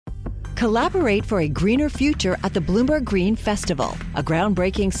Collaborate for a greener future at the Bloomberg Green Festival, a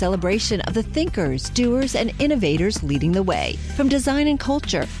groundbreaking celebration of the thinkers, doers, and innovators leading the way. From design and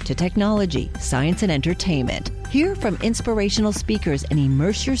culture to technology, science, and entertainment. Hear from inspirational speakers and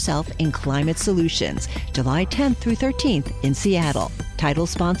immerse yourself in climate solutions. July 10th through 13th in Seattle. Title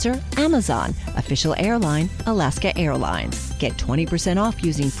sponsor, Amazon. Official airline, Alaska Airlines. Get 20% off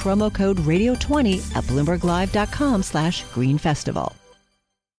using promo code radio20 at BloombergLive.com/Green Festival.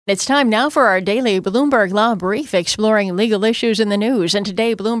 It's time now for our daily Bloomberg Law Brief, exploring legal issues in the news. And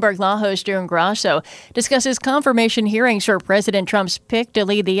today, Bloomberg Law host June Grasso discusses confirmation hearings for President Trump's pick to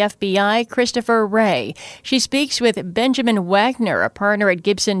lead the FBI, Christopher Wray. She speaks with Benjamin Wagner, a partner at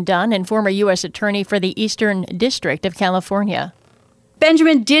Gibson Dunn and former U.S. Attorney for the Eastern District of California.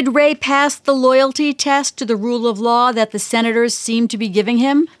 Benjamin, did Wray pass the loyalty test to the rule of law that the senators seem to be giving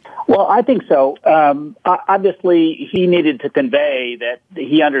him? Well, I think so. Obviously, he needed to convey that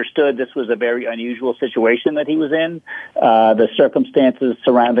he understood this was a very unusual situation that he was in. The circumstances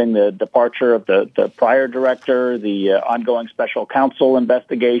surrounding the departure of the prior director, the ongoing special counsel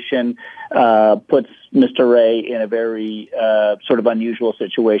investigation, puts Mr. Wray in a very sort of unusual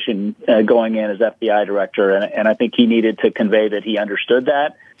situation going in as FBI director. And I think he needed to convey that he understood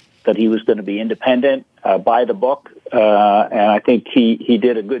that he was going to be independent, by the book. And I think he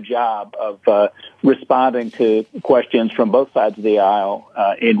did a good job of responding to questions from both sides of the aisle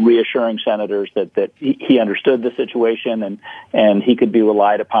in reassuring senators that he understood the situation and he could be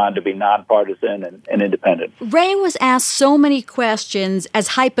relied upon to be nonpartisan and independent. Wray was asked so many questions as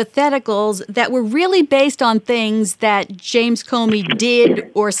hypotheticals that were really based on things that James Comey did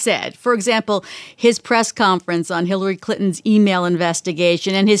or said. For example, his press conference on Hillary Clinton's email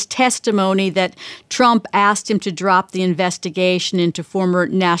investigation and his testimony that Trump asked him to drop the investigation into former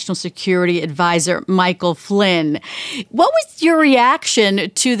National Security Advisor Michael Flynn. What was your reaction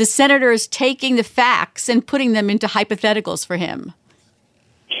to the senators taking the facts and putting them into hypotheticals for him?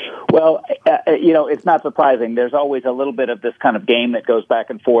 Well, it's not surprising. There's always a little bit of this kind of game that goes back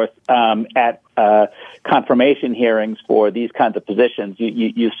and forth at confirmation hearings for these kinds of positions.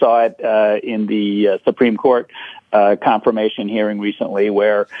 You saw it in the Supreme Court confirmation hearing recently,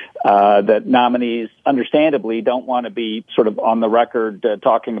 where the nominees understandably don't want to be sort of on the record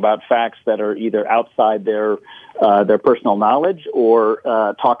talking about facts that are either outside their personal knowledge or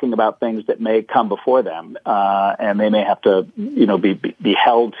talking about things that may come before them, and they may have to be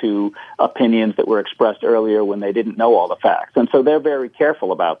held to opinions that were expressed earlier when they didn't know all the facts. And so they're very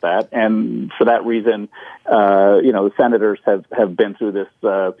careful about that, and for that reason, the senators have been through this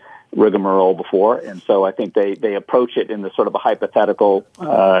rigmarole before, and so I think they approach it in the sort of a hypothetical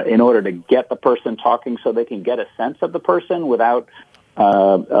in order to get the person talking so they can get a sense of the person without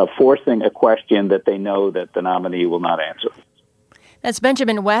forcing a question that they know that the nominee will not answer. That's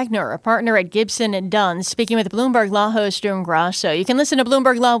Benjamin Wagner, a partner at Gibson Dunn, speaking with Bloomberg Law host June Grasso. You can listen to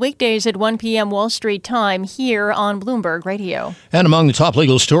Bloomberg Law weekdays at 1 p.m. Wall Street time here on Bloomberg Radio. And among the top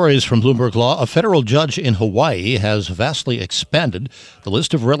legal stories from Bloomberg Law, a federal judge in Hawaii has vastly expanded the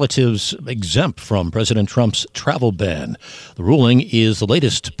list of relatives exempt from President Trump's travel ban. The ruling is the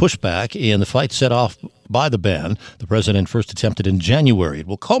latest pushback in the fight set off by the ban the president first attempted in January. It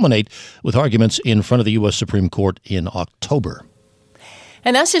will culminate with arguments in front of the U.S. Supreme Court in October.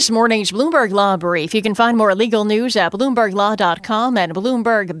 And that's this morning's Bloomberg Law Brief. You can find more legal news at BloombergLaw.com and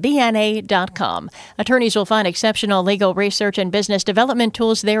BloombergBNA.com. Attorneys will find exceptional legal research and business development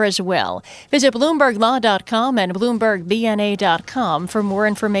tools there as well. Visit BloombergLaw.com and BloombergBNA.com for more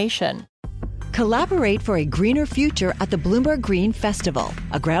information. Collaborate for a greener future at the Bloomberg Green Festival,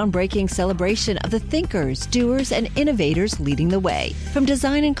 a groundbreaking celebration of the thinkers, doers, and innovators leading the way. From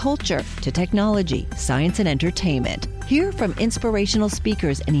design and culture to technology, science, and entertainment. Hear from inspirational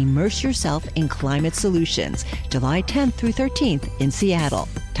speakers and immerse yourself in climate solutions. July 10th through 13th in Seattle.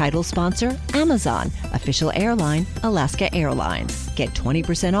 Title sponsor, Amazon. Official airline, Alaska Airlines. Get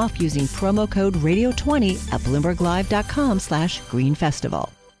 20% off using promo code radio20 at BloombergLive.com/Green Festival.